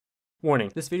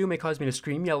Warning, this video may cause me to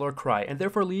scream, yell, or cry, and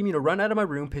therefore lead me to run out of my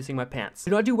room pissing my pants.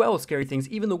 Do not do well with scary things,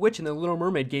 even the witch in The Little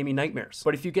Mermaid gave me nightmares.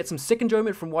 But if you get some sick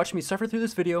enjoyment from watching me suffer through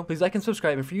this video, please like and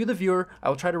subscribe, and for you the viewer, I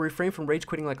will try to refrain from rage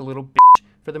quitting like a little bitch.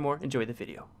 Furthermore, enjoy the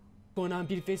video. What's going on,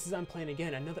 beauty faces? I'm playing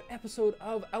again another episode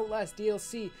of Outlast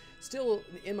DLC, still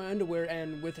in my underwear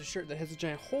and with a shirt that has a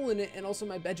giant hole in it, and also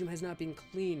my bedroom has not been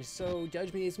cleaned, so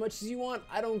judge me as much as you want.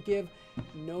 I don't give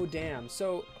no damn.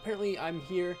 So apparently I'm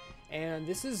here, and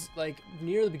this is like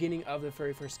near the beginning of the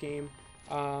very first game.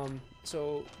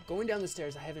 So going down the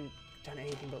stairs, I haven't done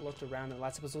anything but looked around in the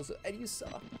last episodes that you saw.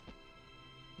 Oh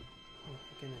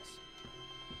my goodness.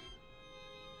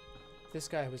 This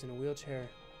guy was in a wheelchair.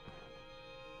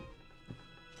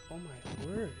 Oh my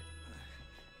word.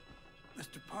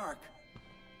 Mr. Park.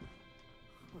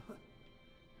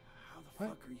 How the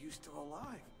fuck are you still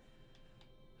alive?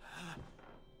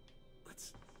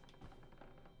 Let's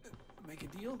make a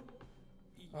deal.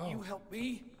 You help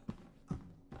me,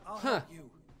 I'll help you.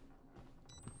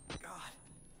 God,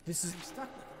 this is I'm stuck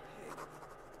like a pig.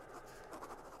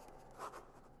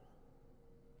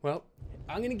 Well,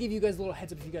 I'm gonna give you guys a little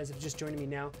heads up if you guys have just joined me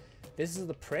now. This is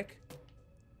the prick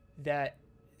that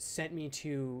sent me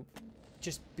to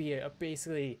just be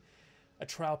basically a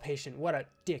trial patient. What a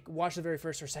dick. Watch the very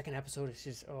first or second episode. It's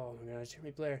just, oh my gosh,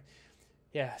 Jimmy Blair.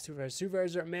 Yeah,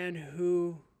 supervisor, a man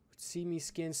who would see me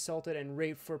skin salted and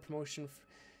raped for promotion.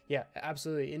 Yeah,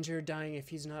 absolutely. Injured, dying if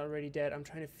he's not already dead. I'm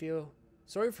trying to feel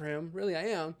sorry for him. Really, I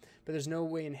am. But there's no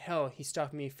way in hell he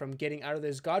stopped me from getting out of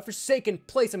this godforsaken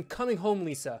place. I'm coming home,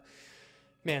 Lisa.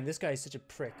 Man, this guy is such a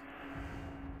prick.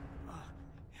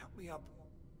 Help me up,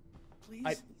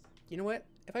 please. You know what?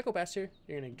 If I go past here,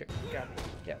 you're gonna grab me.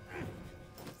 Yeah.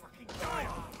 Fucking die.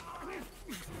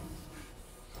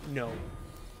 No.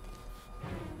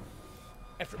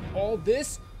 After all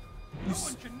this, No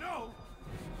one can know.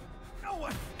 No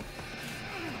one.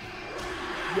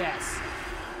 yes.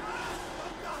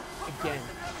 Again,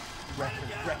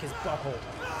 wreck his butthole.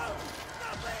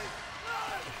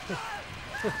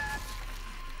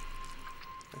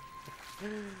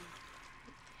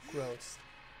 Gross.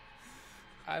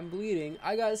 I'm bleeding.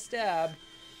 I got stabbed.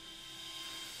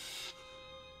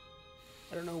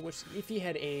 I don't know which. If he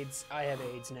had AIDS, I have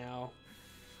AIDS now.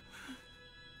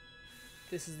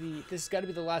 This has got to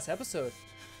be the last episode.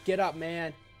 Get up,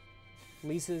 man.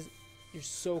 Lisa's, you're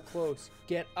so close.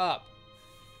 Get up.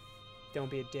 Don't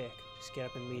be a dick. Just get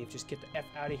up and leave. Just get the F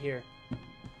out of here.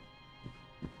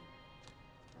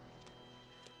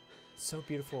 So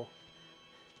beautiful.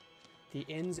 The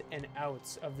ins and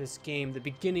outs of this game, the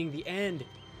beginning, the end.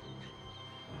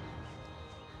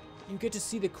 You get to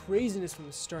see the craziness from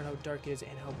the start, how dark it is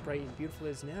and how bright and beautiful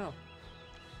it is now.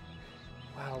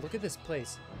 Wow, look at this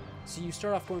place. So you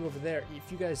start off going over there.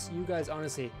 If you guys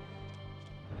honestly,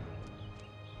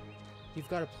 you've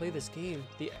got to play this game.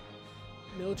 The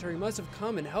military must have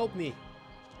come and helped me.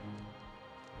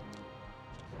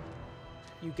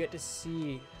 You get to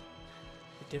see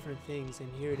the different things, and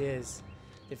here it is.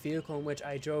 The vehicle in which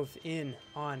I drove in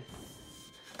on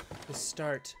the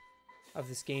start of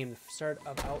this game, the start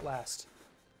of Outlast.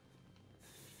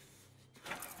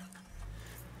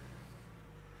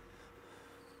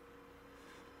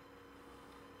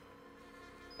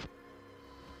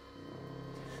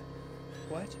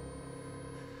 What?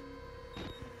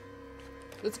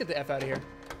 Let's get the F out of here.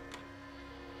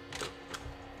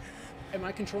 Am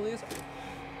I controlling this?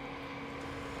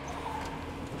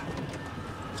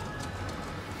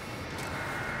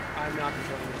 I'm not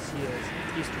controlling this. He is.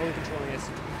 He's totally controlling this.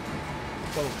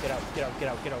 Boom. Get out. Get out. Get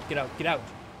out. Get out. Get out. Get out.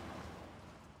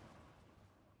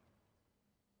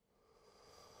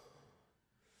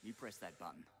 You press that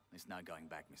button. There's no going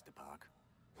back, Mr. Park.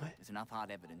 What? There's enough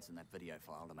hard evidence in that video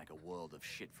file to make a world of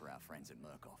shit for our friends at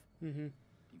Murkoff. Mm-hmm.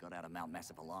 You got out of Mount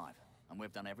Massive alive, and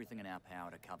we've done everything in our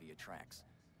power to cover your tracks.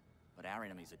 But our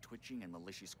enemies are twitching and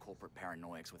malicious corporate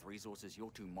paranoics with resources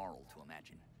you're too moral to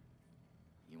imagine.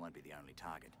 You won't be the only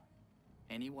target.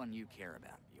 Anyone you care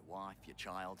about, your wife, your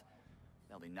child,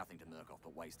 there'll be nothing to Murkoff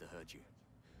but ways to hurt you.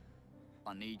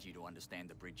 I need you to understand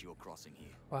the bridge you're crossing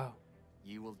here. Wow.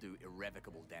 You will do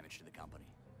irrevocable damage to the company.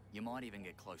 You might even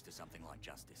get close to something like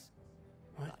justice.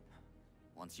 What? But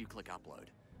once you click upload,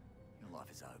 your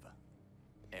life is over.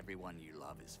 Everyone you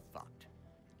love is fucked.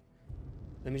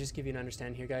 Let me just give you an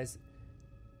understanding here, guys.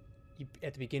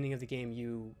 At the beginning of the game,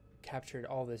 you captured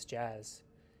all this jazz.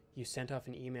 You sent off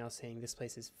an email saying this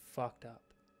place is fucked up.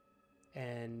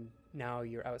 And now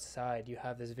you're outside. You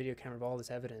have this video camera of all this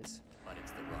evidence. But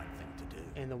it's the right thing to do.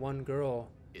 And the one girl...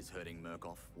 Is hurting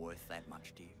Murkoff worth that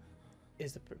much to you?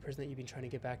 Is the person that you've been trying to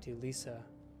get back to, Lisa.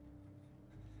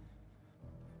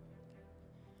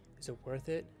 Is it worth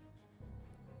it?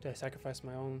 Did I sacrifice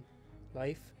my own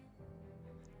life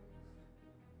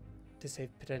to save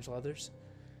potential others?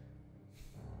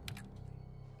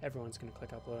 Everyone's gonna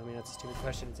click upload. I mean, that's a stupid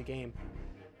question. It's a game.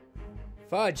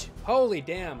 Fudge! Holy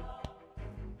damn!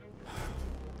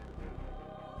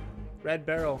 Red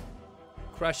Barrel.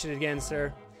 Crushed it again,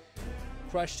 sir.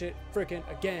 Crushed it frickin'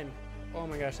 again. Oh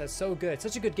my gosh, that's so good.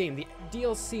 Such a good game. The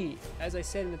DLC, as I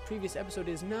said in the previous episode,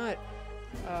 is not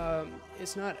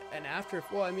it's not an after,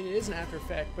 well, I mean, it is an after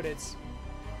effect, but it's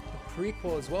a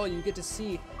prequel as well. You get to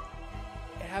see it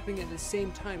happening at the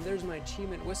same time. There's my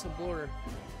achievement, Whistleblower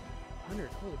 100.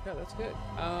 Holy crap, that's good.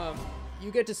 You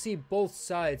get to see both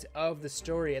sides of the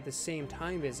story at the same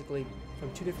time, basically,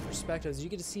 from two different perspectives. You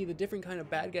get to see the different kind of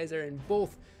bad guys there in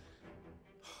both.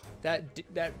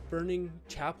 That burning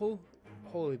chapel,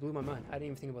 holy, blew my mind. I didn't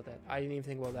even think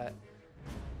about that.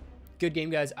 Good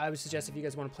game, guys. I would suggest if you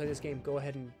guys want to play this game, go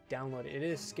ahead and download it. It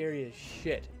is scary as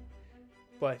shit.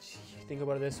 But think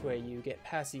about it this way. You get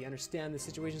past it. You understand the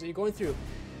situations that you're going through.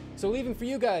 So leaving for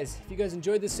you guys. If you guys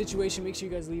enjoyed this situation, make sure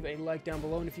you guys leave a like down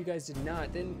below. And if you guys did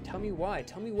not, then tell me why.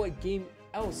 Tell me what game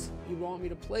else you want me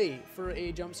to play for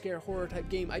a jump scare horror type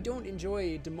game. I don't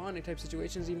enjoy demonic type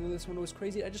situations, even though this one was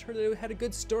crazy. I just heard that it had a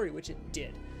good story, which it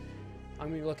did. I'm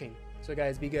going to be looking. So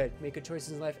guys, be good, make good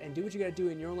choices in life, and do what you gotta do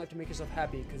in your own life to make yourself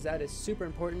happy, because that is super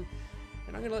important.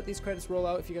 And I'm gonna let these credits roll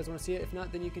out if you guys want to see it. If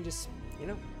not, then you can just, you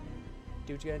know,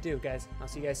 do what you gotta do, guys. I'll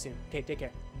see you guys soon. Okay, take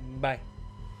care. Bye.